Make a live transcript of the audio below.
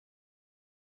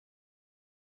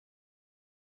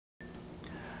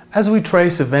As we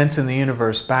trace events in the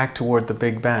universe back toward the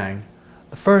Big Bang,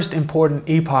 the first important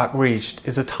epoch reached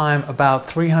is a time about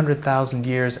 300,000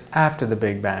 years after the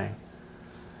Big Bang.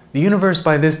 The universe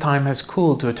by this time has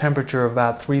cooled to a temperature of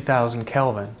about 3,000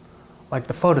 Kelvin, like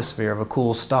the photosphere of a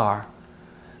cool star.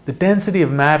 The density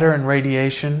of matter and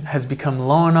radiation has become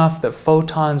low enough that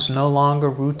photons no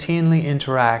longer routinely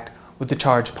interact with the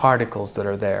charged particles that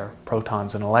are there,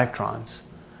 protons and electrons.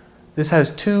 This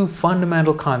has two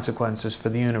fundamental consequences for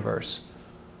the universe.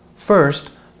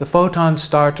 First, the photons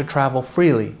start to travel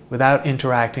freely without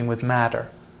interacting with matter.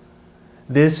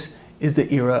 This is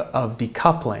the era of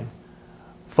decoupling.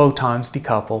 Photons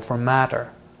decouple from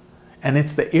matter. And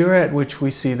it's the era at which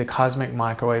we see the cosmic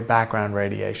microwave background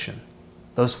radiation.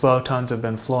 Those photons have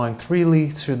been flowing freely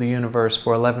through the universe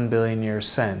for 11 billion years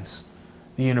since.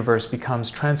 The universe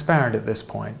becomes transparent at this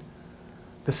point.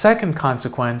 The second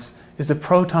consequence is that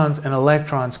protons and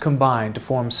electrons combine to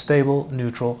form stable,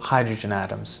 neutral hydrogen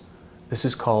atoms. This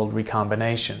is called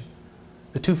recombination.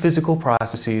 The two physical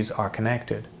processes are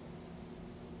connected.